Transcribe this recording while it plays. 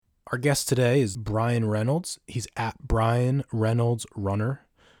Our guest today is Brian Reynolds. He's at Brian Reynolds Runner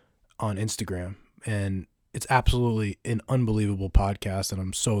on Instagram. And it's absolutely an unbelievable podcast. And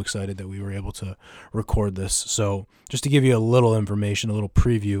I'm so excited that we were able to record this. So just to give you a little information, a little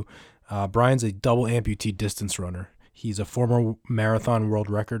preview, Brian's a double amputee distance runner. He's a former marathon world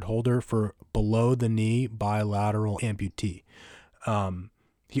record holder for below the knee bilateral amputee.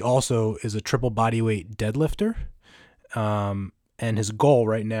 He also is a triple bodyweight deadlifter. And his goal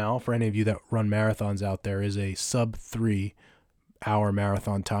right now, for any of you that run marathons out there, is a sub 3 hour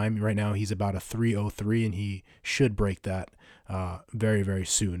marathon time. Right now, he's about a 3:03, and he should break that very, very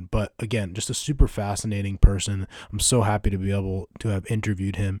soon. But again, just a super fascinating person. I'm so happy to be able to have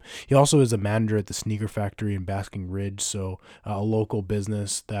interviewed him. He also is a manager at the Sneaker Factory in Basking Ridge, so a local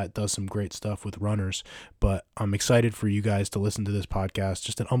business that does some great stuff with runners. But I'm excited for you guys to listen to this podcast.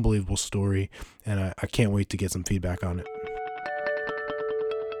 Just an unbelievable story, and I can't wait to get some feedback on it.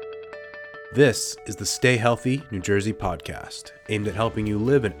 This is the Stay Healthy New Jersey podcast, aimed at helping you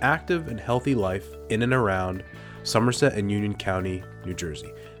live an active and healthy life in and around Somerset and Union County, New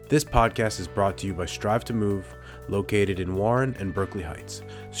Jersey. This podcast is brought to you by Strive to Move, located in Warren and Berkeley Heights.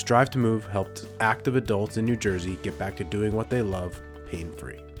 Strive to Move helped active adults in New Jersey get back to doing what they love,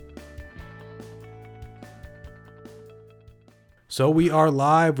 pain-free. So we are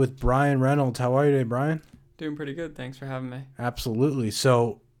live with Brian Reynolds. How are you today, Brian? Doing pretty good. Thanks for having me. Absolutely.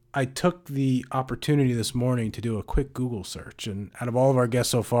 So I took the opportunity this morning to do a quick Google search, and out of all of our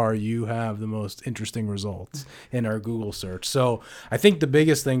guests so far, you have the most interesting results in our Google search. So I think the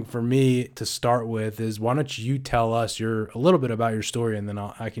biggest thing for me to start with is, why don't you tell us a little bit about your story, and then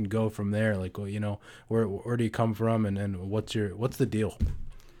I can go from there. Like, well, where do you come from, and what's the deal?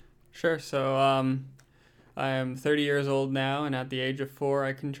 Sure. So I am 30 years old now, and at the age of 4,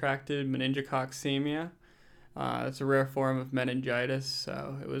 I contracted meningococcemia. It's a rare form of meningitis,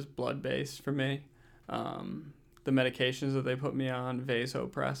 so it was blood-based for me. The medications that they put me on,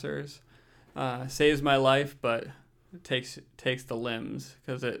 vasopressors, saves my life, but it takes the limbs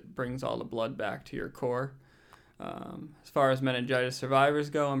because it brings all the blood back to your core. As far as meningitis survivors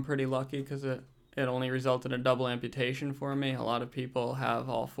go, I'm pretty lucky because it only resulted in a double amputation for me. A lot of people have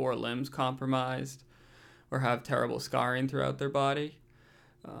all 4 limbs compromised or have terrible scarring throughout their body.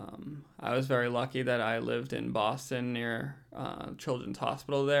 I was very lucky that I lived in Boston near Children's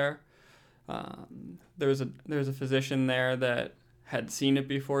Hospital there. There was a physician there that had seen it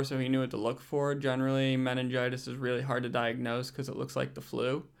before, so he knew what to look for. Generally, meningitis is really hard to diagnose because it looks like the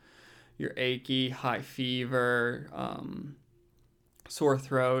flu. You're achy, high fever, sore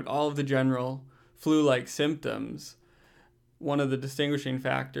throat, all of the general flu-like symptoms. One of the distinguishing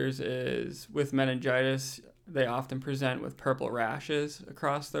factors is with meningitis, they often present with purple rashes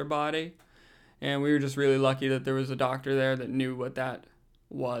across their body. And we were just really lucky that there was a doctor there that knew what that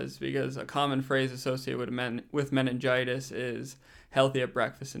was, because a common phrase associated with meningitis is healthy at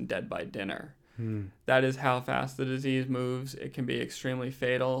breakfast and dead by dinner. That is how fast the disease moves. It can be extremely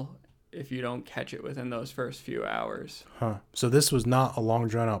fatal if you don't catch it within those first few hours. So this was not a long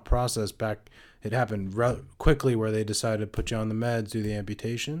drawn-out process back. It happened quickly where they decided to put you on the meds, do the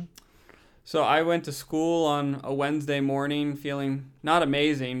amputation? So I went to school on a Wednesday morning feeling not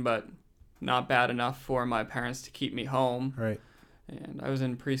amazing, but not bad enough for my parents to keep me home. Right. And I was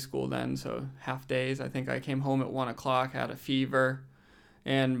in preschool then, so half days. I think I came home at 1 o'clock, had a fever.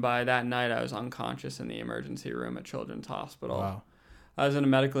 And by that night, I was unconscious in the emergency room at Children's Hospital. Wow. I was in a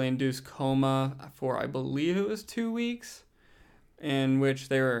medically induced coma for, I believe it was 2 weeks, in which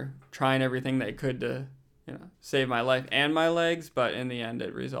they were trying everything they could to save my life and my legs, but in the end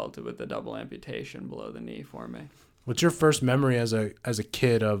it resulted with the double amputation below the knee for me. What's your first memory as a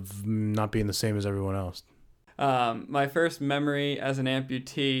kid of not being the same as everyone else? My first memory as an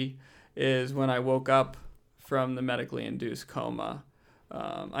amputee is when I woke up from the medically induced coma.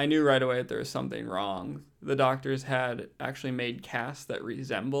 I knew right away that there was something wrong. The doctors had actually made casts that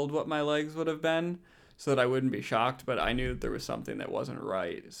resembled what my legs would have been so that I wouldn't be shocked, but I knew that there was something that wasn't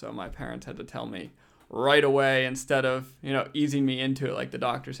right. So my parents had to tell me right away instead of, easing me into it like the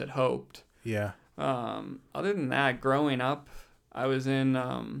doctors had hoped. Yeah. Other than that, growing up, I was in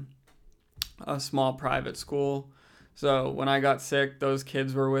a small private school. So when I got sick, those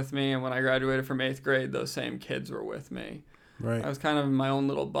kids were with me. And when I graduated from 8th grade, those same kids were with me. Right. I was kind of in my own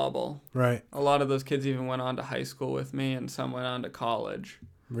little bubble. Right. A lot of those kids even went on to high school with me, and some went on to college.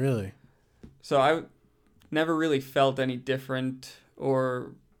 Really? So I never really felt any different,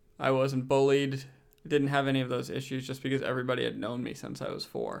 or I wasn't bullied. Didn't have any of those issues just because everybody had known me since I was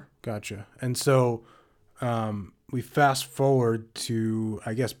 4. Gotcha. And so we fast forward to,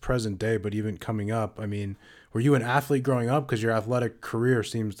 I guess, present day, but even coming up, I mean, Were you an athlete growing up? Because your athletic career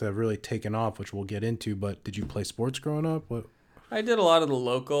seems to have really taken off, which we'll get into. But did you play sports growing up? What? I did a lot of the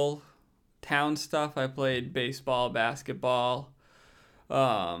local town stuff. I played baseball, basketball,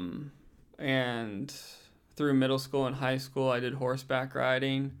 and through middle school and high school, I did horseback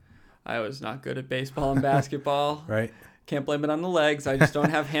riding. I was not good at baseball and basketball. Right. Can't blame it on the legs. I just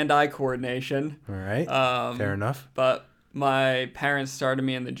don't have hand-eye coordination. All right. Fair enough. But my parents started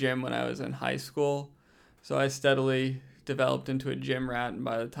me in the gym when I was in high school, so I steadily developed into a gym rat. And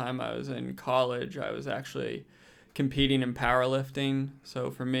by the time I was in college, I was actually competing in powerlifting.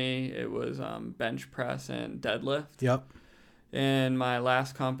 So for me, it was bench press and deadlift. Yep. In my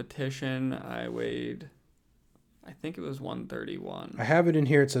last competition, I weighed, I think it was 131. I have it in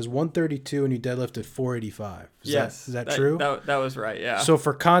here. It says 132 and you deadlifted 485. Yes. Is that true? That was right, yeah. So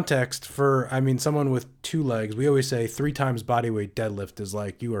for context, someone with 2 legs, we always say 3 times body weight deadlift is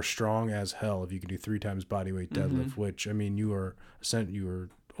like you are strong as hell if you can do 3 times body weight deadlift, which, I mean, you were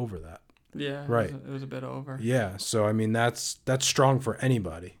over that. Yeah, right. It was a bit over. Yeah, so I mean that's strong for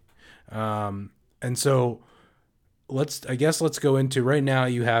anybody. And so let's go into right now.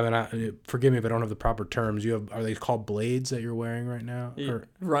 You have, and forgive me if I don't have the proper terms. Are they called blades that you're wearing right now? Or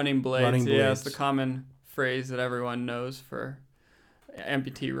running blades. Running blades. Yeah, it's the common phrase that everyone knows for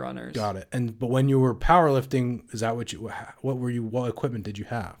amputee runners. Got it. But when you were powerlifting, is that what equipment did you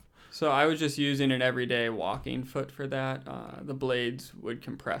have? So I was just using an everyday walking foot for that. The blades would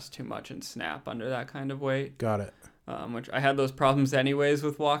compress too much and snap under that kind of weight. Got it. Which I had those problems anyways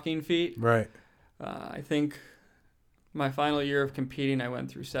with walking feet. Right. I think my final year of competing, I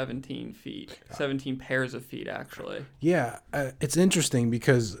went through 17 pairs of feet, actually. Yeah, it's interesting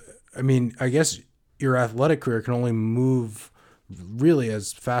because, I mean, I guess your athletic career can only move really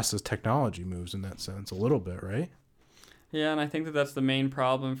as fast as technology moves in that sense, a little bit, right? Yeah, and I think that's the main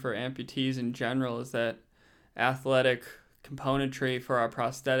problem for amputees in general is that athletic componentry for our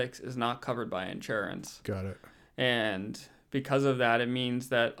prosthetics is not covered by insurance. Got it. And because of that, it means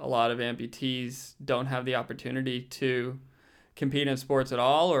that a lot of amputees don't have the opportunity to compete in sports at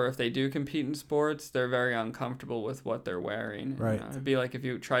all, or if they do compete in sports, they're very uncomfortable with what they're wearing. Right. It'd be like if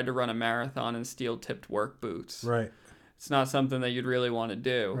you tried to run a marathon in steel-tipped work boots. Right. It's not something that you'd really want to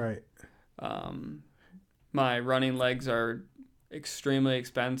do. Right. My running legs are extremely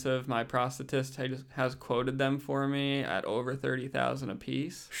expensive. My prosthetist has quoted them for me at over $30,000 a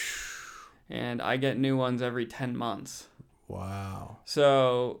piece. And I get new ones every 10 months. Wow.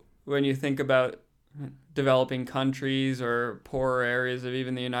 So when you think about developing countries or poorer areas of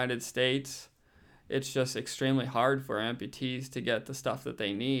even the United States, it's just extremely hard for amputees to get the stuff that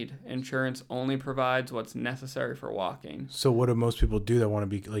they need. Insurance only provides what's necessary for walking. So what do most people do that want to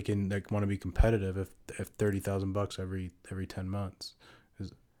be want to be competitive if $30,000 every 10 months?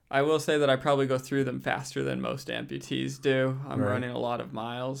 I will say that I probably go through them faster than most amputees do. I'm running a lot of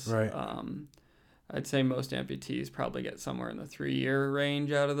miles. Right. I'd say most amputees probably get somewhere in the 3-year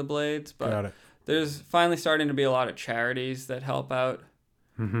range out of the blades. But Got it. There's finally starting to be a lot of charities that help out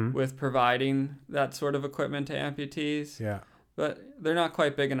with providing that sort of equipment to amputees. Yeah. But they're not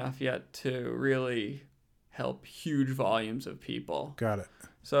quite big enough yet to really help huge volumes of people. Got it.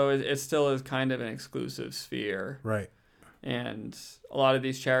 So it still is kind of an exclusive sphere. Right. And a lot of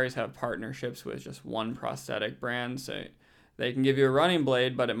these charities have partnerships with just one prosthetic brand. So they can give you a running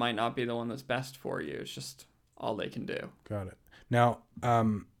blade, but it might not be the one that's best for you. It's just all they can do. Got it. Now,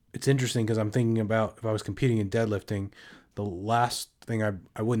 it's interesting because I'm thinking about if I was competing in deadlifting, the last thing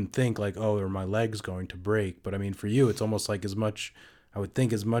I wouldn't think like, oh, are my legs going to break? But I mean, for you, it's almost like as much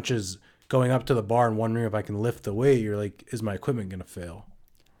as going up to the bar and wondering if I can lift the weight, you're like, is my equipment going to fail?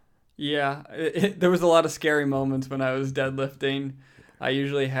 Yeah, there was a lot of scary moments when I was deadlifting. I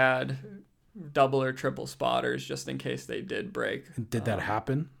usually had double or triple spotters just in case they did break. Did that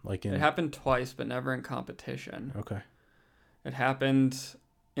happen? It happened twice, but never in competition. Okay. It happened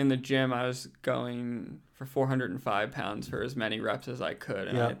in the gym. I was going for 405 pounds for as many reps as I could,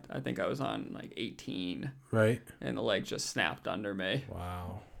 and I think I was on like 18. Right. And the leg just snapped under me.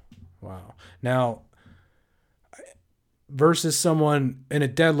 Wow. Now, versus someone in a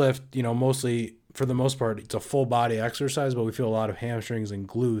deadlift, mostly for the most part, it's a full body exercise, but we feel a lot of hamstrings and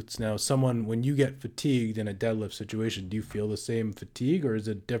glutes. Now, when you get fatigued in a deadlift situation, do you feel the same fatigue or is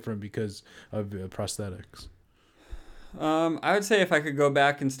it different because of prosthetics? I would say if I could go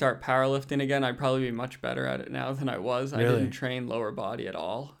back and start powerlifting again, I'd probably be much better at it now than I was. Really? I didn't train lower body at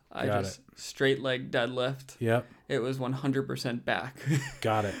all. I just straight leg deadlift. Yep. It was 100% back.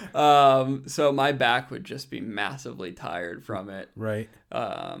 Got it. So my back would just be massively tired from it. Right.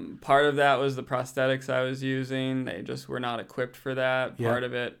 Part of that was the prosthetics I was using. They just were not equipped for that. Yep. Part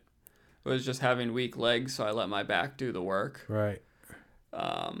of it was just having weak legs, so I let my back do the work. Right.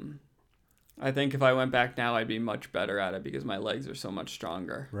 I think if I went back now, I'd be much better at it because my legs are so much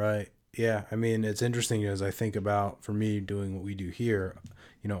stronger. Right. Yeah. I mean, it's interesting as I think about, for me, doing what we do here,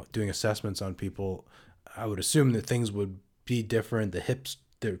 doing assessments on people, I would assume that things would be different. The hips,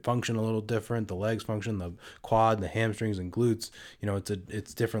 they function a little different. The legs function, the quad, the hamstrings and glutes,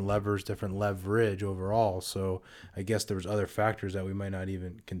 it's different levers, different leverage overall. So I guess there was other factors that we might not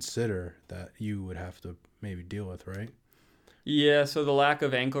even consider that you would have to maybe deal with, right? Yeah, so the lack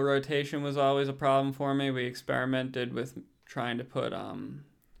of ankle rotation was always a problem for me. We experimented with trying to put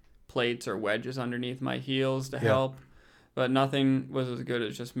plates or wedges underneath my heels to help, but nothing was as good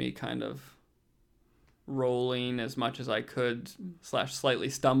as just me kind of rolling as much as I could / slightly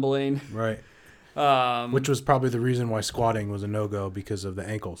stumbling. Right. Which was probably the reason why squatting was a no-go, because of the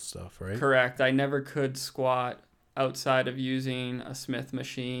ankle stuff, right? Correct. I never could squat outside of using a Smith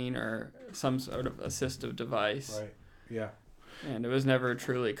machine or some sort of assistive device. Right. Yeah. And it was never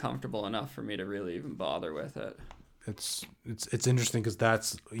truly comfortable enough for me to really even bother with it. It's interesting because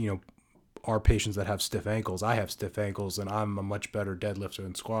that's, our patients that have stiff ankles. I have stiff ankles, and I'm a much better deadlifter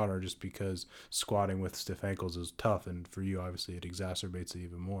and squatter just because squatting with stiff ankles is tough. And for you, obviously, it exacerbates it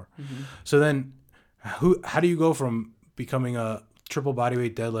even more. Mm-hmm. So then how do you go from becoming a triple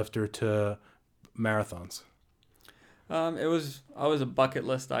bodyweight deadlifter to marathons? It was always a bucket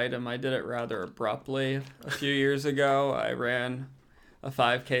list item. I did it rather abruptly. A few years ago, I ran a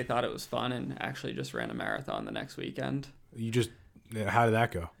 5K, thought it was fun, and actually just ran a marathon the next weekend. How did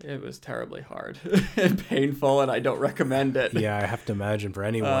that go? It was terribly hard and painful, and I don't recommend it. Yeah, I have to imagine for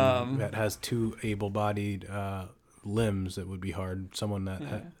anyone that has two able-bodied limbs, it would be hard. Someone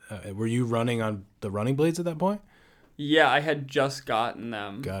that were you running on the running blades at that point? Yeah, I had just gotten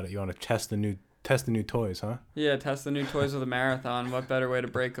them. Got it. You want to test the new toys, huh? Yeah, test the new toys with a marathon. What better way to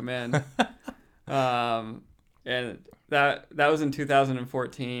break them in? And that was in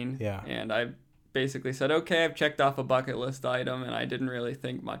 2014. Yeah. And I basically said, okay, I've checked off a bucket list item, and I didn't really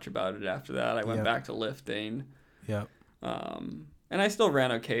think much about it after that. I went back to lifting. Yeah. And I still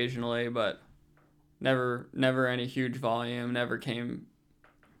ran occasionally, but never any huge volume. Never came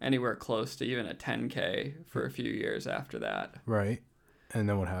anywhere close to even a 10K for a few years after that. Right. And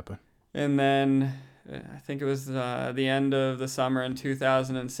then what happened? And then I think it was the end of the summer in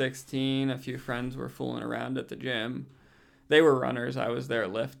 2016. A few friends were fooling around at the gym. They were runners. I was there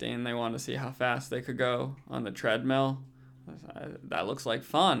lifting. They wanted to see how fast they could go on the treadmill. That looks like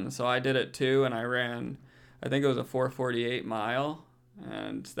fun. So I did it too, and I ran, I think it was a 4:48 mile.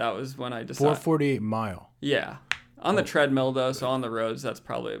 And that was when I decided. 4:48 mile? Yeah. On the treadmill, though, so on the roads, that's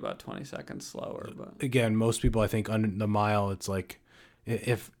probably about 20 seconds slower. But again, most people, I think, on the mile, it's like,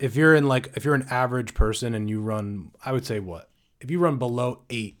 if you're an average person and you run, I would say if you run below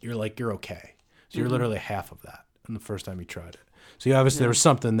 8, you're okay. So you're literally half of that in the first time you tried it. So obviously there was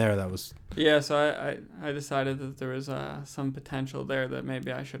something there that was. Yeah. So I decided that there was some potential there that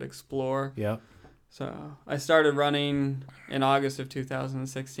maybe I should explore. Yeah. So I started running in August of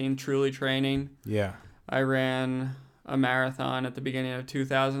 2016, truly training. Yeah. I ran a marathon at the beginning of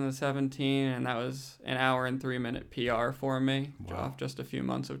 2017, and that was an hour and 3-minute PR for me off just a few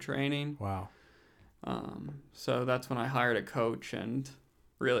months of training. Wow. So that's when I hired a coach and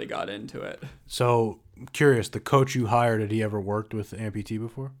really got into it. So I'm curious, the coach you hired, had he ever worked with amputee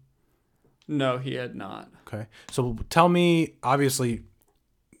before? No, he had not. Okay. So tell me, obviously,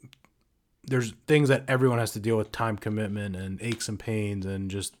 there's things that everyone has to deal with, time commitment and aches and pains and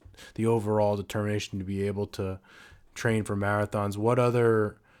just the overall determination to be able to train for marathons. What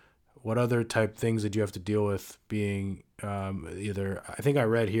other type things did you have to deal with being either, I think I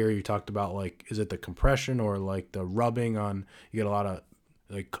read here you talked about, like, is it the compression or like the rubbing on, you get a lot of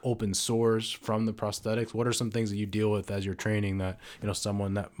like open sores from the prosthetics. What are some things that you deal with as you're training that,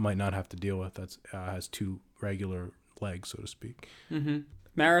 someone that might not have to deal with that's has two regular legs, so to speak? Mm-hmm.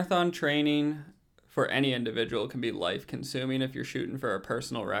 Marathon training for any individual can be life consuming if you're shooting for a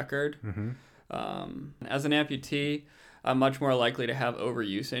personal record. Mm-hmm. As an amputee, I'm much more likely to have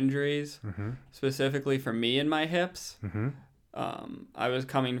overuse injuries, specifically for me and my hips. Mm-hmm. I was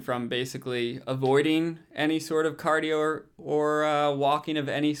coming from basically avoiding any sort of cardio or walking of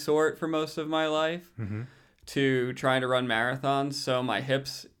any sort for most of my life to trying to run marathons. So my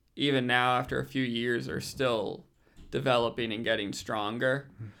hips, even now after a few years, are still developing and getting stronger.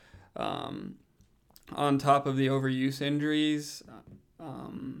 On top of the overuse injuries,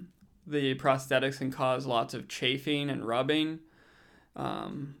 the prosthetics can cause lots of chafing and rubbing,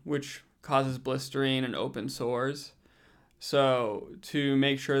 which causes blistering and open sores. So to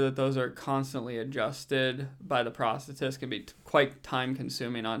make sure that those are constantly adjusted by the prosthetist can be quite time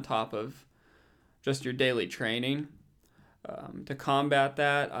consuming on top of just your daily training. To combat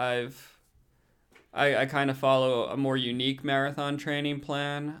that, I kind of follow a more unique marathon training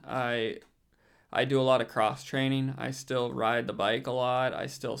plan. I do a lot of cross training. I still ride the bike a lot. I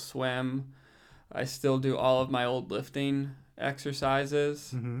still swim. I still do all of my old lifting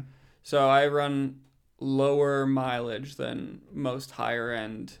exercises. Mm-hmm. So I run lower mileage than most higher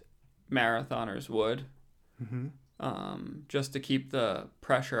end marathoners would, just to keep the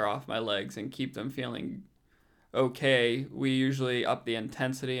pressure off my legs and keep them feeling okay. We usually up the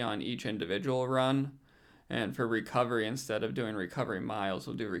intensity on each individual run, and for recovery, instead of doing recovery miles,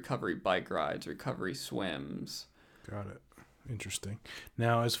 we'll do recovery bike rides, recovery swims. Got it. Interesting.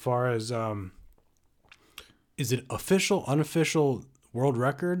 Now, as far as is it official, unofficial world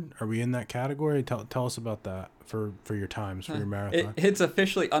record? Are we in that category? Tell us about that for your times for your marathon. It's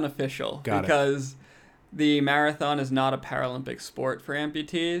officially unofficial. Got because the marathon is not a Paralympic sport for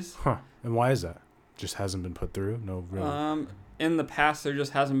amputees. Huh. And why is that? Just hasn't been put through? No real. In the past, there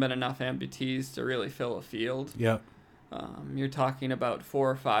just hasn't been enough amputees to really fill a field. Yep. You're talking about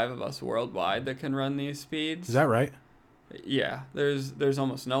 4 or 5 of us worldwide that can run these speeds. Is that right? Yeah. There's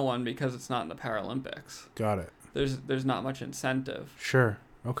almost no one because it's not in the Paralympics. Got it. There's not much incentive. Sure.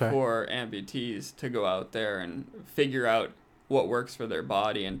 Okay. For amputees to go out there and figure out what works for their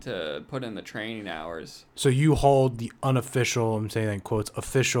body and to put in the training hours. So you hold the unofficial, I'm saying in quotes,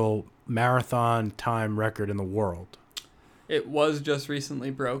 official marathon time record in the world. It was just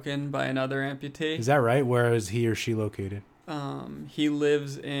recently broken by another amputee. Is that right? Where is he or she located? He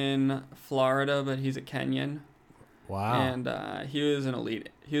lives in Florida, but he's a Kenyan. Wow. And he was an elite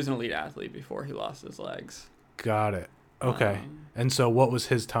athlete before he lost his legs. Got it. Okay. And so what was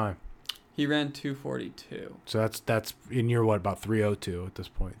his time? He ran 2:42. So that's in your about 3:02 at this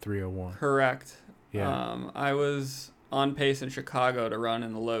point, 3:01. Correct. Yeah. I was on pace in Chicago to run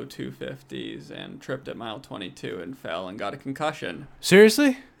in the low 250s and tripped at mile 22 and fell and got a concussion.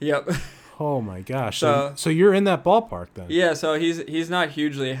 Seriously? Yep. Oh my gosh. So you're in that ballpark then? Yeah, so he's not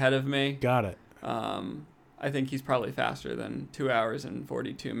hugely ahead of me. Got it. I think he's probably faster than 2 hours and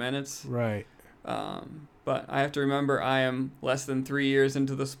 42 minutes. Right. But I have to remember I am less than 3 years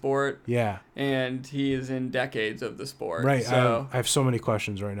into the sport. Yeah. And he is in decades of the sport. Right. So I have so many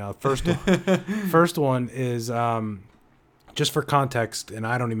questions right now. First one is just for context, and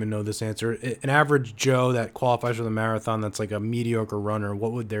I don't even know this answer. An average Joe that qualifies for the marathon that's like a mediocre runner,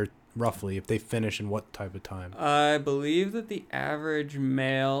 what would their roughly if they finish in what type of time? I believe that the average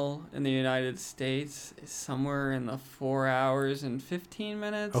male in the United States is somewhere in the 4 hours and 15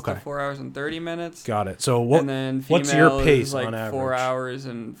 minutes to 4 hours and 30 minutes. Got it. So what's your pace is like on average? 4 hours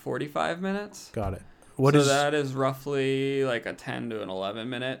and 45 minutes. Got it. That is roughly like a 10 to an 11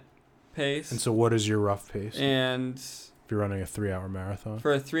 minute pace. And so what is your rough pace? And if you're running a 3-hour marathon?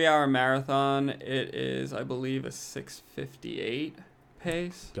 For a 3-hour marathon, it is, I believe, a 6:58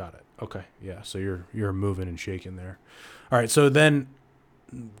 pace. Got it. Okay. Yeah. So you're moving and shaking there. All right. So then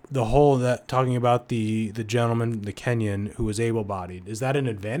talking about the gentleman, the Kenyan who was able-bodied, is that an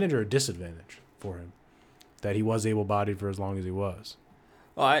advantage or a disadvantage for him that he was able-bodied for as long as he was?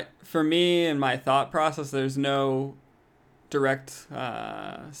 Well, for me and my thought process, there's no direct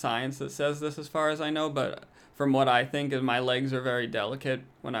science that says this as far as I know, but from what I think is my legs are very delicate.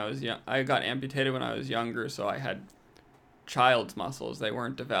 When I was young, I got amputated when I was younger, so I had child's muscles. They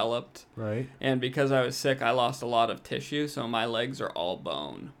weren't developed. Right. And because I was sick, I lost a lot of tissue, so my legs are all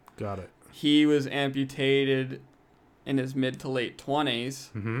bone. Got it. He was amputated in his mid to late 20s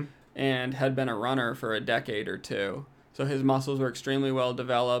and had been a runner for a decade or two. So his muscles were extremely well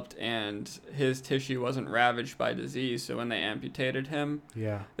developed and his tissue wasn't ravaged by disease. So when they amputated him,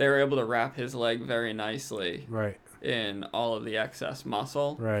 they were able to wrap his leg very nicely in all of the excess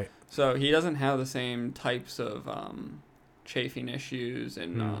muscle. Right. So he doesn't have the same types of chafing issues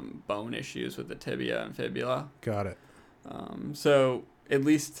and bone issues with the tibia and fibula. Got it. So at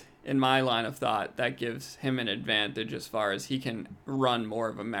least in my line of thought, that gives him an advantage as far as he can run more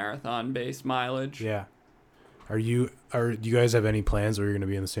of a marathon-based mileage. Yeah. Do you guys have any plans where you're going to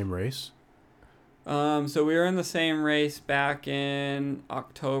be in the same race? So we were in the same race back in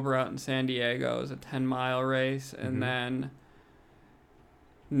October out in San Diego. It was a 10-mile race. And then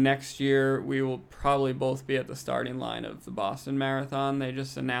next year, we will probably both be at the starting line of the Boston Marathon. They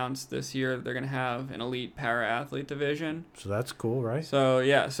just announced this year that they're going to have an elite para-athlete division. So that's cool, right? So,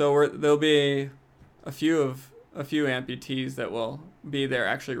 yeah. So there'll be a few of a few amputees that will be there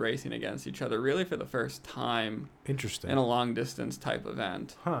actually racing against each other, really for the first time Interesting. in a long distance type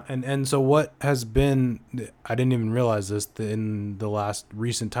event. Huh. And so what has been, I didn't even realize this in the last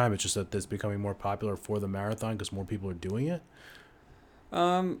recent time, it's just that this becoming more popular for the marathon because more people are doing it?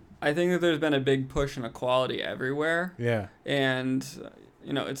 I think that there's been a big push in equality everywhere. Yeah. And,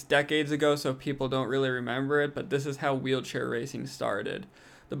 it's decades ago, so people don't really remember it, but this is how wheelchair racing started.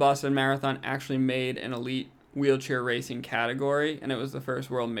 The Boston Marathon actually made an elite wheelchair racing category, and it was the first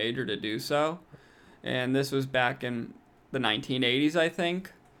world major to do so. And this was back in the 1980s, I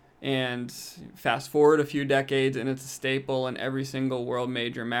think. And fast forward a few decades, and it's a staple in every single world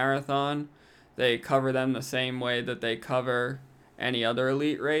major marathon. They cover them the same way that they cover any other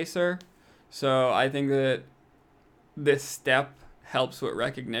elite racer. So I think that this step helps with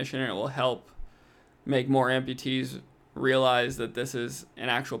recognition, and it will help make more amputees realize that this is an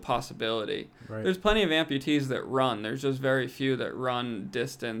actual possibility. Right. There's plenty of amputees that run. There's just very few that run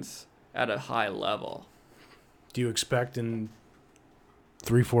distance at a high level. Do you expect in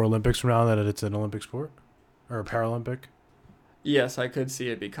 3-4 Olympics from now that it's an Olympic sport or a Paralympic? Yes, I could see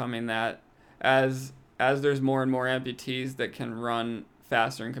it becoming that. As there's more and more amputees that can run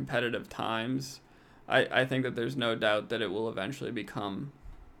faster in competitive times, I think that there's no doubt that it will eventually become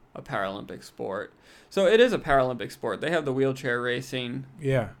a Paralympic sport. So it is a Paralympic sport. They have the wheelchair racing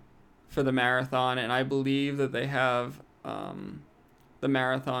for the marathon, and I believe that they have the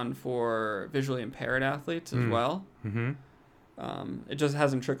marathon for visually impaired athletes as well. Mm-hmm. It just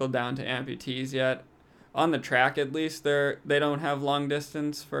hasn't trickled down to amputees yet. On the track, at least, they don't have long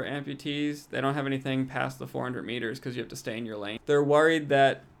distance for amputees. They don't have anything past the 400 meters because you have to stay in your lane. They're worried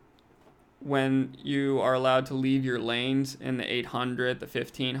that when you are allowed to leave your lanes in the 800, the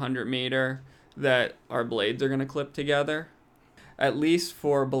 1500 meter, that our blades are going to clip together. At least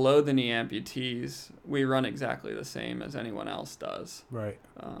for below the knee amputees, we run exactly the same as anyone else does. Right.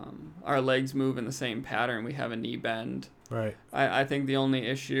 Our legs move in the same pattern. We have a knee bend. Right. I think the only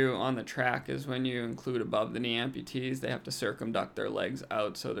issue on the track is when you include above the knee amputees, they have to circumduct their legs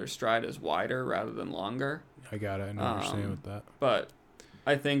out so their stride is wider rather than longer. I got it. I know what you're saying with that. But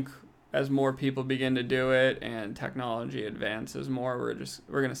I think as more people begin to do it and technology advances more, we're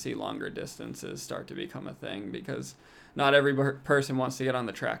going to see longer distances start to become a thing because not every person wants to get on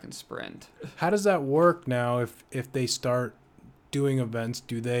the track and sprint. How does that work now if they start doing events?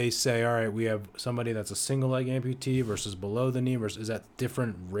 Do they say, all right, we have somebody that's a single leg amputee versus below the knee versus, is that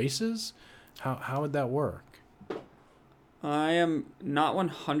different races? How would that work? I am not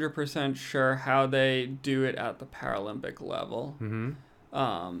 100% sure how they do it at the Paralympic level.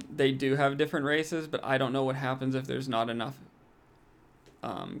 Mm-hmm. They do have different races, but I don't know what happens if there's not enough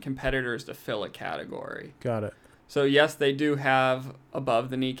competitors to fill a category. Got it. So yes, they do have above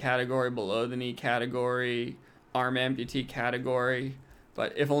the knee category, below the knee category, arm amputee category,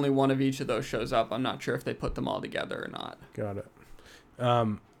 but if only one of each of those shows up, I'm not sure if they put them all together or not. Got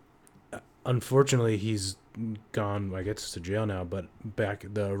it. Unfortunately, he's gone, I guess, to jail now, but back,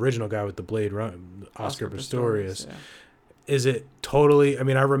 the original guy with the blade, Oscar Pistorius, yeah. Is it totally, I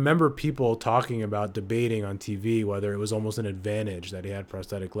mean, I remember people talking about debating on TV whether it was almost an advantage that he had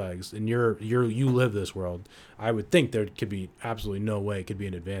prosthetic legs. And you live this world. I would think there could be absolutely no way it could be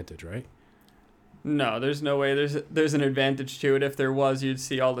an advantage, right? No, there's no way there's an advantage to it. If there was, you'd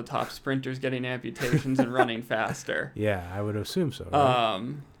see all the top sprinters getting amputations and running faster. Yeah, I would assume so.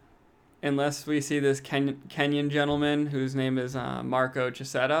 Right? Unless we see this Kenyan gentleman whose name is Marco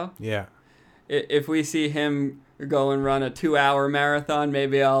Cicchetto. Yeah. If we see him go and run a 2-hour marathon,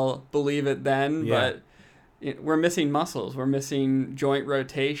 maybe I'll believe it then. Yeah. But we're missing muscles. We're missing joint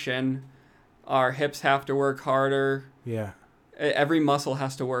rotation. Our hips have to work harder. Yeah. Every muscle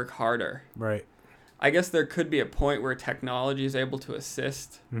has to work harder. Right. I guess there could be a point where technology is able to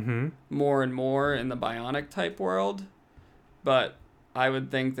assist more and more in the bionic type world. But I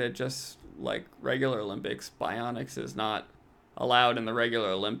would think that just like regular Olympics, bionics is not allowed in the regular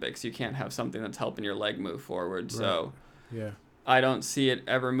Olympics. You can't have something that's helping your leg move forward. Right. So yeah, I don't see it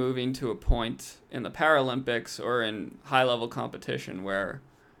ever moving to a point in the Paralympics or in high-level competition where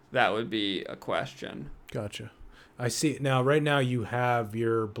that would be a question. Gotcha. I see. Now, right now you have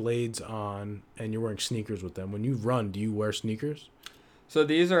your blades on and you're wearing sneakers with them. When you run, do you wear sneakers? So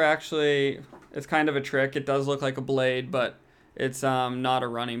these are actually, it's kind of a trick. It does look like a blade, but it's not a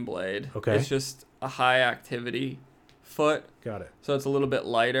running blade. Okay. It's just a high activity foot. Got it. So it's a little bit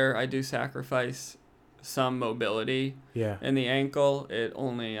lighter. I do sacrifice some mobility in the ankle. It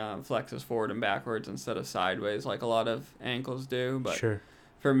only flexes forward and backwards instead of sideways like a lot of ankles do. But sure.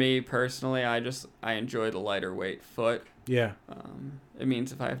 For me personally, I enjoy the lighter weight foot. Yeah. It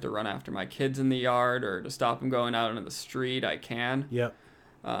means if I have to run after my kids in the yard or to stop them going out into the street, I can. Yep.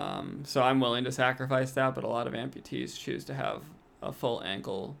 So I'm willing to sacrifice that, but a lot of amputees choose to have a full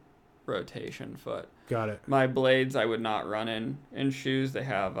ankle rotation foot. Got it. My blades I would not run in shoes. They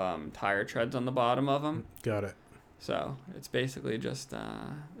have tire treads on the bottom of them. Got it. So it's basically just,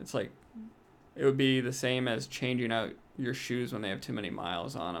 it's like, it would be the same as changing out your shoes when they have too many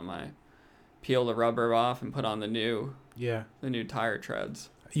miles on them. I peel the rubber off and put on the new tire treads.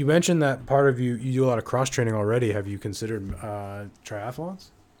 You mentioned that part of you do a lot of cross training already. Have you considered triathlons?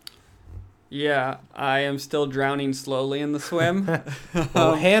 Yeah, I am still drowning slowly in the swim.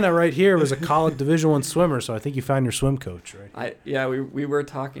 Well, Hannah right here was a college Division I swimmer, so I think you found your swim coach, right? We were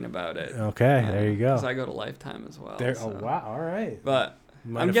talking about it. Okay, there you go. Because I go to Lifetime as well. There, so. Oh wow, all right. But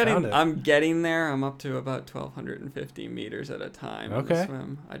I'm getting there. I'm up to about 1,250 meters at a time in the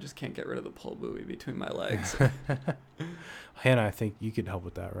swim. I just can't get rid of the pull buoy between my legs. Hannah, I think you could help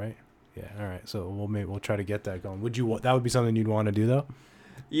with that, right? Yeah. All right. So we'll try to get that going. That would be something you'd want to do though?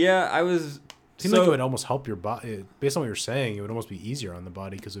 Yeah, I was. Seems like it would almost help your body. Based on what you're saying, it would almost be easier on the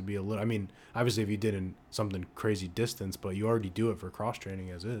body because it'd be a little. I mean, obviously, if you did in something crazy distance, but you already do it for cross training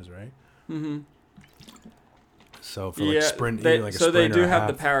as is, right? Mm-hmm. So for like sprint, they do have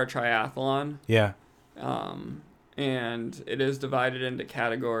the para triathlon. Yeah. And it is divided into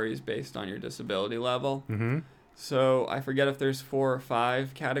categories based on your disability level. Mm-hmm. So I forget if there's 4 or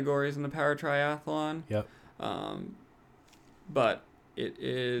 5 categories in the para triathlon. Yep. But it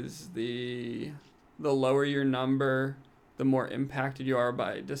is the lower your number, the more impacted you are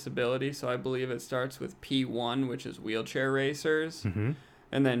by disability. So I believe it starts with P1, which is wheelchair racers. Mm-hmm.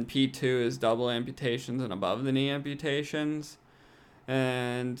 And then P2 is double amputations and above the knee amputations.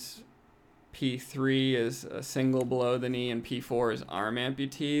 And P3 is a single below the knee, and P4 is arm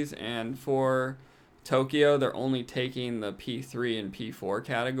amputees. And for Tokyo, they're only taking the P3 and P4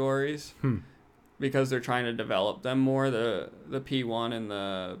 categories because they're trying to develop them more. The P1 and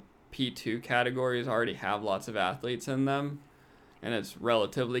the P2 categories already have lots of athletes in them, and it's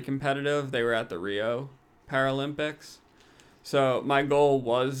relatively competitive. They were at the Rio Paralympics. So my goal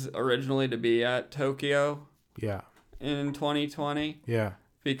was originally to be at Tokyo in 2020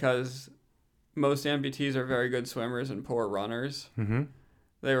 because most amputees are very good swimmers and poor runners. Mm-hmm.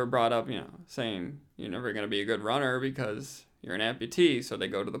 They were brought up, saying you're never going to be a good runner because you're an amputee, so they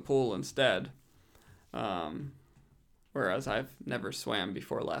go to the pool instead. Whereas I've never swam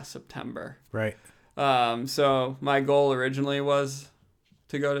before last September. Right. So my goal originally was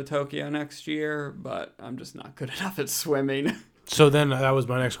to go to Tokyo next year, but I'm just not good enough at swimming. So then that was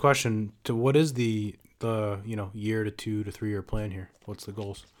my next question. To what is the year to 2 to 3 year plan here? What's the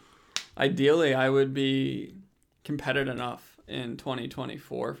goals? Ideally, I would be competitive enough in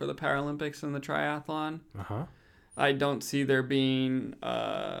 2024 for the Paralympics and the triathlon. Uh-huh. I don't see there being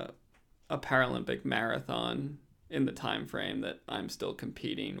a Paralympic marathon in the time frame that I'm still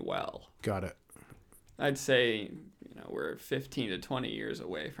competing well. Got it. I'd say we're 15 to 20 years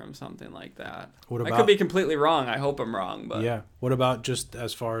away from something like that. I could be completely wrong. I hope I'm wrong, but yeah. What about just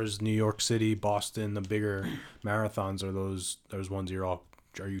as far as New York City, Boston, the bigger marathons? Are those ones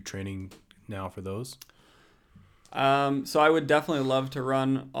are you training now for those? So I would definitely love to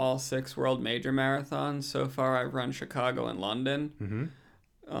run all 6 world major marathons. So far, I've run Chicago and London.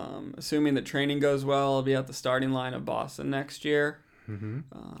 Mm-hmm. Assuming the training goes well, I'll be at the starting line of Boston next year. Mm-hmm.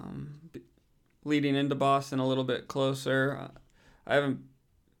 Leading into Boston a little bit closer. I haven't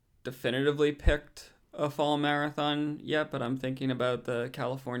definitively picked a fall marathon yet, but I'm thinking about the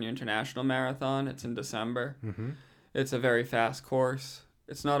California International Marathon. It's in December. Mm-hmm. It's a very fast course.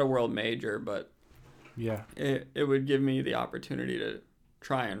 It's not a world major, but it would give me the opportunity to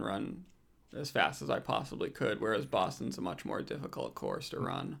try and run as fast as I possibly could, whereas Boston's a much more difficult course to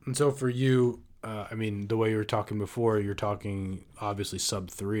run. And so for you, the way you were talking before, you're talking obviously sub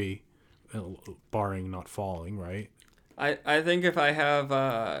 3, barring not falling, right? I think if I have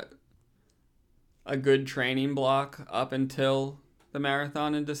a good training block up until the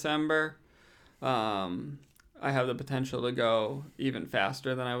marathon in December, I have the potential to go even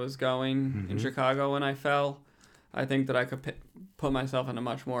faster than I was going in Chicago when I fell. I think that I could put myself in a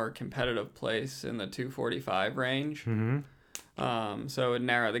much more competitive place in the 2:45 range. Mm-hmm. So it would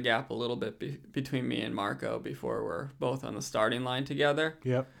narrow the gap a little bit between me and Marco before we're both on the starting line together.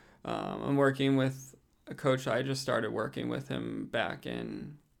 Yep. I'm working with a coach. I just started working with him back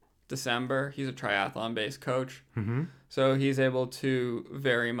in December. He's a triathlon-based coach. Mm-hmm. So he's able to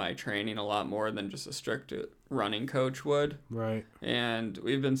vary my training a lot more than just a strict running coach would. Right. And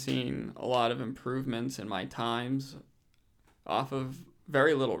we've been seeing a lot of improvements in my times off of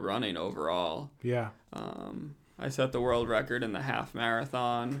very little running overall. Yeah. I set the world record in the half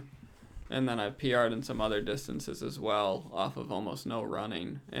marathon, and then I've PR'd in some other distances as well off of almost no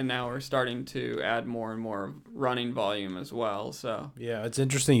running. And now we're starting to add more and more running volume as well. So Yeah, it's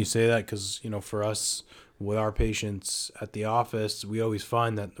interesting you say that because, for us with our patients at the office, we always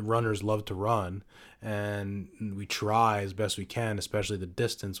find that the runners love to run, and we try as best we can, especially the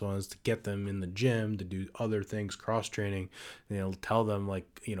distance ones, to get them in the gym to do other things, cross training, tell them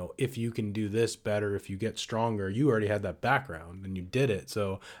if you can do this better, if you get stronger, you already had that background and you did it.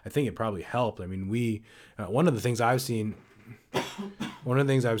 So I think it probably helped. I mean, one of the things I've seen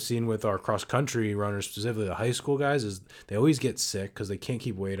with our cross country runners, specifically the high school guys, is they always get sick because they can't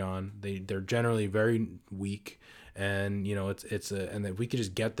keep weight on. They're generally very weak, and and if we could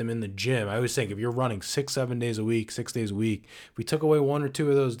just get them in the gym. I always think if you're running 6 days a week, if we took away 1 or 2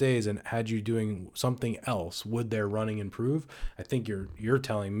 of those days and had you doing something else, would their running improve? I think you're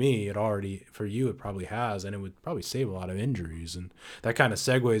telling me it already, for you it probably has, and it would probably save a lot of injuries. And that kind of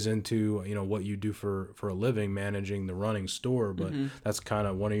segues into what you do for a living, managing the running store. But that's kind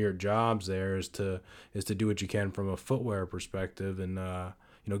of one of your jobs there, is to do what you can from a footwear perspective, and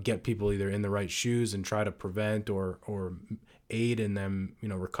get people either in the right shoes and try to prevent or aid in them,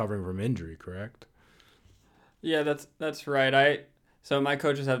 recovering from injury, correct? yeah, that's right. So my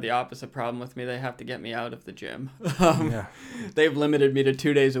coaches have the opposite problem with me. They have to get me out of the gym. Yeah. They've limited me to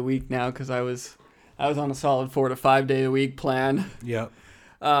 2 days a week now because I was on a solid 4 to 5 day a week plan. Yeah.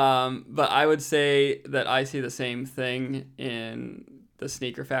 But I would say that I see the same thing in the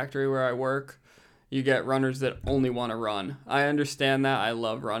sneaker factory where I work. You get runners that only want to run. I understand that. I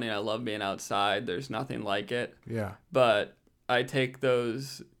love running. I love being outside. There's nothing like it. Yeah. But I take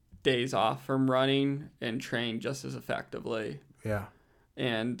those days off from running and train just as effectively. Yeah.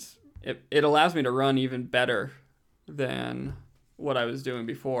 And it allows me to run even better than what I was doing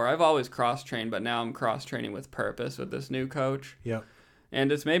before. I've always cross-trained, but now I'm cross-training with purpose with this new coach. Yep. And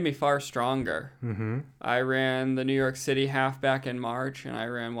it's made me far stronger. Mm-hmm. I ran the New York City half back in March, and I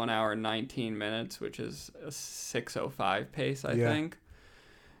ran 1 hour and 19 minutes, which is a 6:05 pace, I think.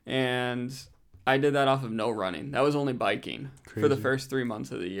 And I did that off of no running. That was only biking for the first 3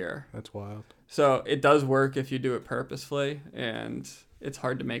 months of the year. That's wild. So it does work if you do it purposefully, and it's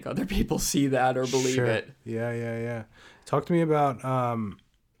hard to make other people see that or believe it. Yeah. Talk to me about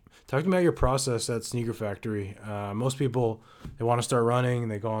your process at Sneaker Factory. Most people, they want to start running,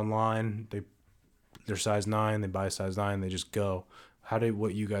 they go online, they're size 9, they buy a size 9, they just go.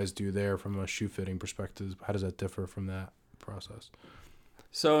 What you guys do there from a shoe fitting perspective, how does that differ from that process?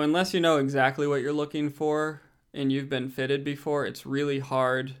 So unless you know exactly what you're looking for and you've been fitted before, it's really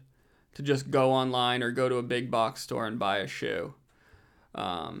hard to just go online or go to a big box store and buy a shoe.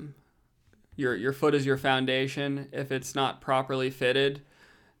 Your foot is your foundation. If it's not properly fitted,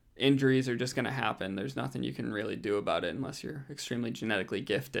 injuries are just going to happen. There's nothing you can really do about it unless you're extremely genetically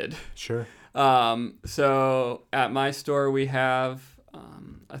gifted. Sure. So at my store, we have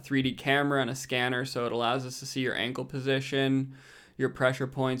a 3D camera and a scanner, so it allows us to see your ankle position, your pressure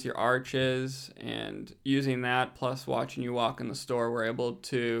points, your arches, and using that plus watching you walk in the store, we're able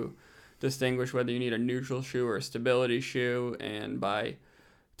to distinguish whether you need a neutral shoe or a stability shoe. And by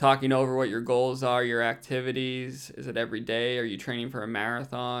talking over what your goals are, your activities, is it every day? Are you training for a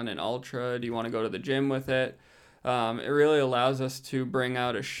marathon, an ultra? Do you want to go to the gym with it? It really allows us to bring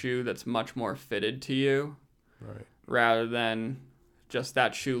out a shoe that's much more fitted to you, right, rather than just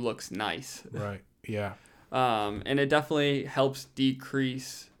that shoe looks nice. Right, yeah. And it definitely helps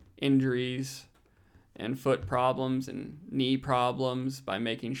decrease injuries and foot problems and knee problems by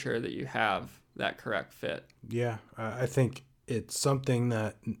making sure that you have that correct fit. Yeah, I think it's something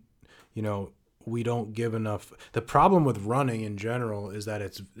that, we don't give enough. The problem with running in general is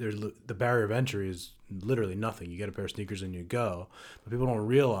that the barrier of entry is literally nothing. You get a pair of sneakers and you go. But people don't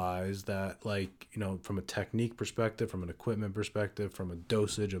realize that, from a technique perspective, from an equipment perspective, from a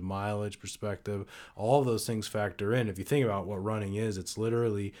dosage of mileage perspective, all of those things factor in. If you think about what running is, it's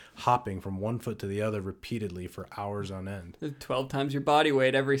literally hopping from one foot to the other repeatedly for hours on end. 12 times your body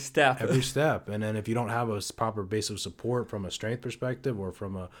weight every step. Every step. And then if you don't have a proper base of support from a strength perspective or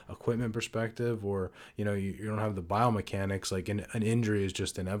from a equipment perspective, or you don't have the biomechanics, an injury is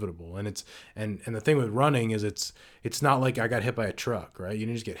just inevitable. And the thing with running is it's not like I got hit by a truck, right? You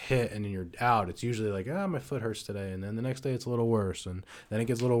just get hit and then you're out. It's usually like, my foot hurts today, and then the next day it's a little worse, and then it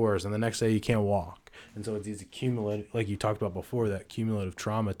gets a little worse, and the next day you can't walk. And so it's these accumulative, like you talked about before, that cumulative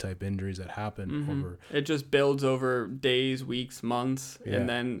trauma type injuries that happen over. It just builds over days, weeks, months, and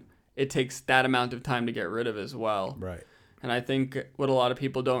then it takes that amount of time to get rid of as well. Right. And I think what a lot of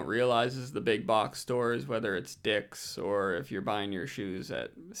people don't realize is the big box stores, whether it's Dick's or if you're buying your shoes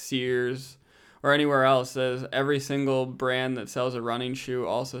at Sears or anywhere else, as every single brand that sells a running shoe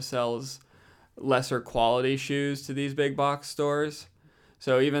also sells lesser quality shoes to these big box stores.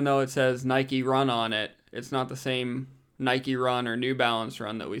 So even though it says Nike Run on it, it's not the same Nike Run or New Balance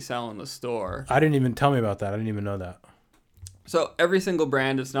Run that we sell in the store. I didn't even tell me about that. I didn't even know that. So every single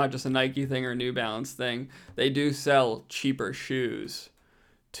brand, it's not just a Nike thing or a New Balance thing. They do sell cheaper shoes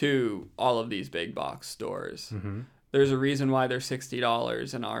to all of these big box stores. Mm-hmm. There's a reason why they're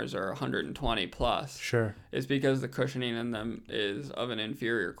 $60 and ours are $120 plus. Sure. It's because the cushioning in them is of an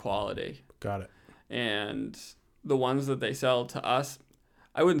inferior quality. Got it. And the ones that they sell to us,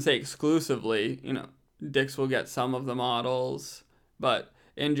 I wouldn't say exclusively, Dick's will get some of the models, but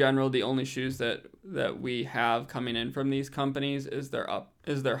in general, the only shoes that we have coming in from these companies is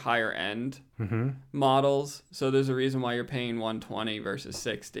their higher end models. So there's a reason why you're paying $120 versus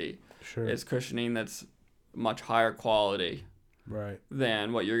 $60. Sure. It's cushioning that's much higher quality, right,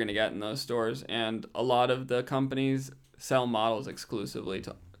 than what you're going to get in those stores. And a lot of the companies sell models exclusively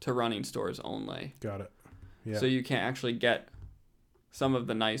to running stores only. Got it. Yeah. So you can't actually get some of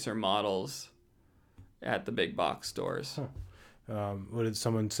the nicer models at the big box stores. What did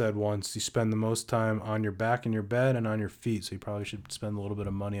someone said once? You spend the most time on your back in your bed and on your feet, so you probably should spend a little bit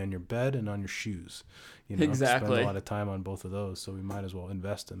of money on your bed and on your shoes. Exactly. Spend a lot of time on both of those, so we might as well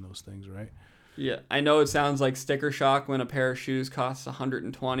invest in those things, right? Yeah, I know it sounds like sticker shock when a pair of shoes costs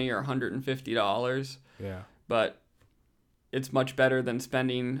 $120 or $150. Yeah. But it's much better than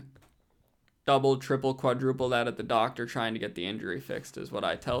spending double, triple, quadruple that at the doctor trying to get the injury fixed, is what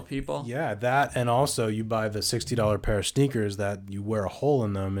I tell people. Yeah, that, and also you buy the $60 pair of sneakers that you wear a hole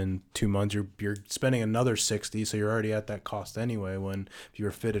in them in 2 months, you're spending another $60, so you're already at that cost anyway, when if you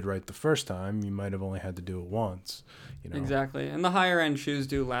were fitted right the first time, you might have only had to do it once. Exactly. And the higher end shoes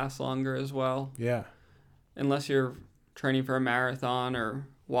do last longer as well. Yeah. Unless you're training for a marathon or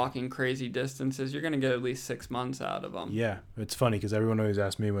walking crazy distances, you're going to get at least 6 months out of them. Yeah. It's funny because everyone always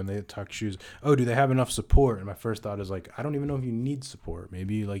asks me when they talk shoes, oh, do they have enough support? And my first thought is like, I don't even know if you need support.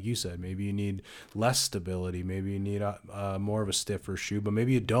 Maybe, like you said, maybe you need less stability. Maybe you need more of a stiffer shoe, but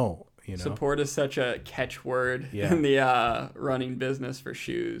maybe you don't. Support is such a catchword in the running business for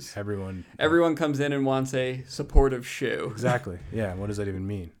shoes. Everyone comes in and wants a supportive shoe. Exactly. Yeah. What does that even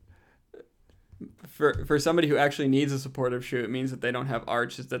mean? For somebody who actually needs a supportive shoe, it means that they don't have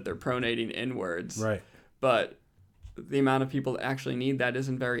arches, that they're pronating inwards. Right. But the amount of people that actually need that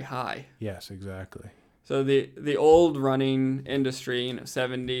isn't very high. Yes, exactly. So the old running industry,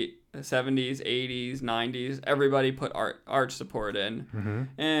 70s, 80s, 90s, everybody put arch support in. Mm-hmm.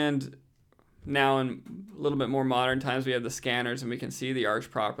 And now in a little bit more modern times, we have the scanners and we can see the arch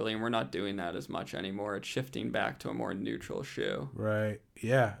properly, and we're not doing that as much anymore. It's shifting back to a more neutral shoe. Right.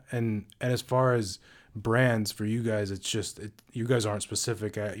 Yeah. And as far as brands for you guys, it's just you guys aren't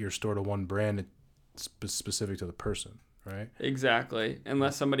specific at your store to one brand. It's specific to the person, right? Exactly.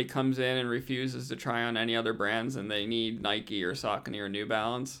 Unless somebody comes in and refuses to try on any other brands and they need Nike or Saucony or New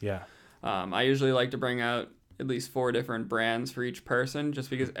Balance. Yeah. I usually like to bring out at least 4 different brands for each person,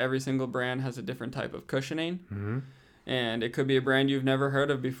 just because every single brand has a different type of cushioning. Mm-hmm. And it could be a brand you've never heard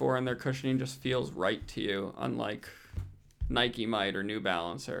of before, and their cushioning just feels right to you, unlike Nike might or New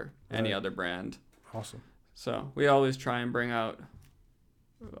Balance or any other brand. Awesome. So we always try and bring out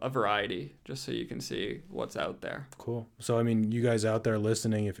a variety just so you can see what's out there. Cool. So, I mean, you guys out there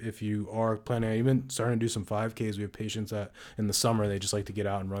listening, if you are planning on even starting to do some 5Ks, we have patients that in the summer, they just like to get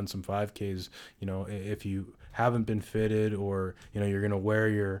out and run some 5Ks. If you haven't been fitted or, you're going to wear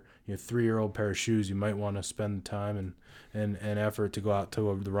your 3-year-old pair of shoes, you might want to spend the time and effort to go out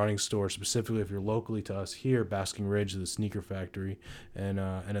to the running store, specifically if you're locally to us here, Basking Ridge, the sneaker factory, and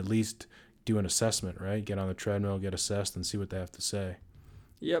at least do an assessment, right? Get on the treadmill, get assessed, and see what they have to say.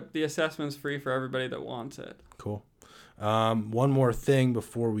 Yep, the assessment's free for everybody that wants it. Cool. One more thing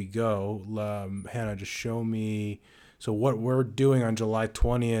before we go. Hannah, just show me. So what we're doing on July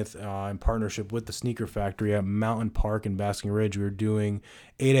 20th in partnership with the Sneaker Factory at Mountain Park in Basking Ridge, we're doing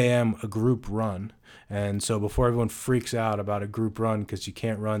 8 a.m. a group run. And so before everyone freaks out about a group run because you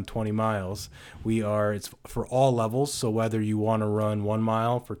can't run 20 miles, it's for all levels. So whether you want to run 1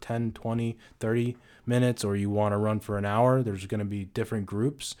 mile for 10, 20, 30 minutes or you want to run for an hour, there's going to be different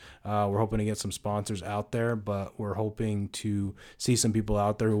groups. We're hoping to get some sponsors out there, but we're hoping to see some people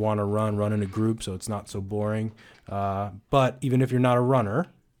out there who want to run in a group so it's not so boring. But even if you're not a runner,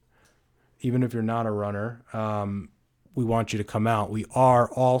 we want you to come out. We are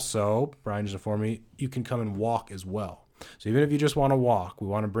also, Brian just informed me, you can come and walk as well. So even if you just want to walk, we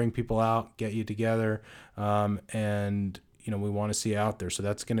want to bring people out, get you together, and we want to see you out there. So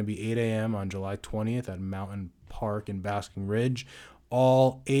that's going to be 8 a.m. on July 20th at Mountain Park in Basking Ridge.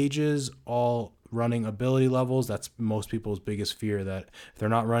 all ages, all running ability levels. That's most people's biggest fear, that if they're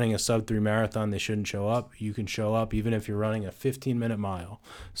not running a sub-3 marathon, they shouldn't show up. You can show up even if you're running a 15-minute mile.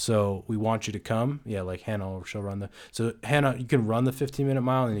 So we want you to come. Yeah, like Hannah, she'll run so Hannah, you can run the 15-minute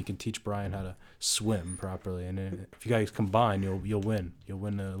mile, and you can teach Brian how to swim properly. And if you guys combine, you'll win. You'll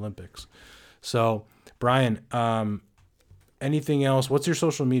win the Olympics. So Brian, anything else? What's your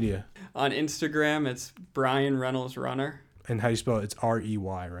social media? On Instagram, it's Brian Reynolds Runner. And how do you spell it? It's Rey,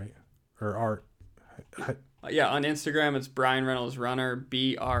 right? Or R. Yeah, on Instagram, it's Brian Reynolds Runner,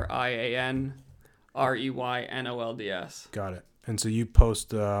 BrianReynolds. Got it. And so you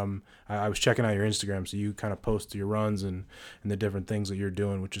post, I was checking out your Instagram, so you kind of post your runs and the different things that you're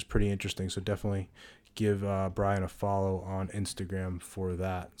doing, which is pretty interesting. So definitely give Brian a follow on Instagram for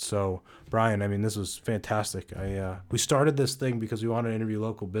that. So Brian, I mean, this was fantastic. We started this thing because we wanted to interview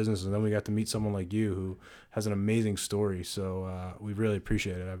local businesses, and then we got to meet someone like you who has an amazing story. So we really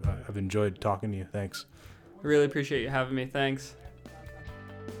appreciate it. I've enjoyed talking to you. Thanks. I really appreciate you having me. Thanks.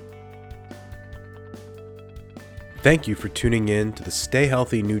 Thank you for tuning in to the Stay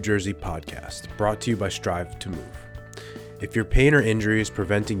Healthy New Jersey podcast, brought to you by Strive to Move. If your pain or injury is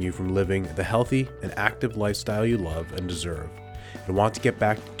preventing you from living the healthy and active lifestyle you love and deserve, and want to get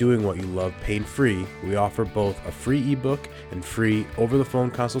back to doing what you love pain-free, we offer both a free ebook and free over-the-phone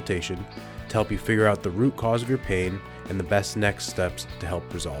consultation to help you figure out the root cause of your pain and the best next steps to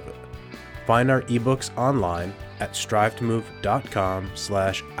help resolve it. Find our ebooks online at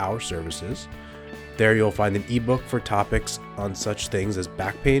strivetomove.com/ourservices. There you'll find an ebook for topics on such things as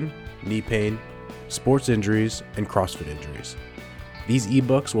back pain, knee pain, sports injuries, and CrossFit injuries. These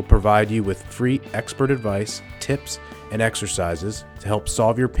ebooks will provide you with free expert advice, tips, and exercises to help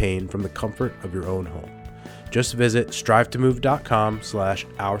solve your pain from the comfort of your own home. Just visit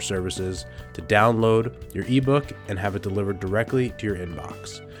strivetomove.com/ourservices to download your ebook and have it delivered directly to your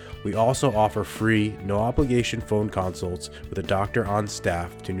inbox. We also offer free, no-obligation phone consults with a doctor on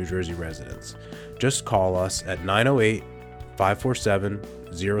staff to New Jersey residents. Just call us at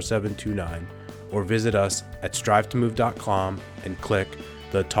 908-547-0729 or visit us at strivetomove.com and click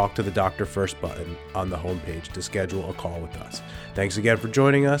the Talk to the Doctor First button on the homepage to schedule a call with us. Thanks again for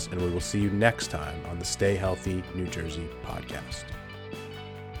joining us, and we will see you next time on the Stay Healthy New Jersey podcast.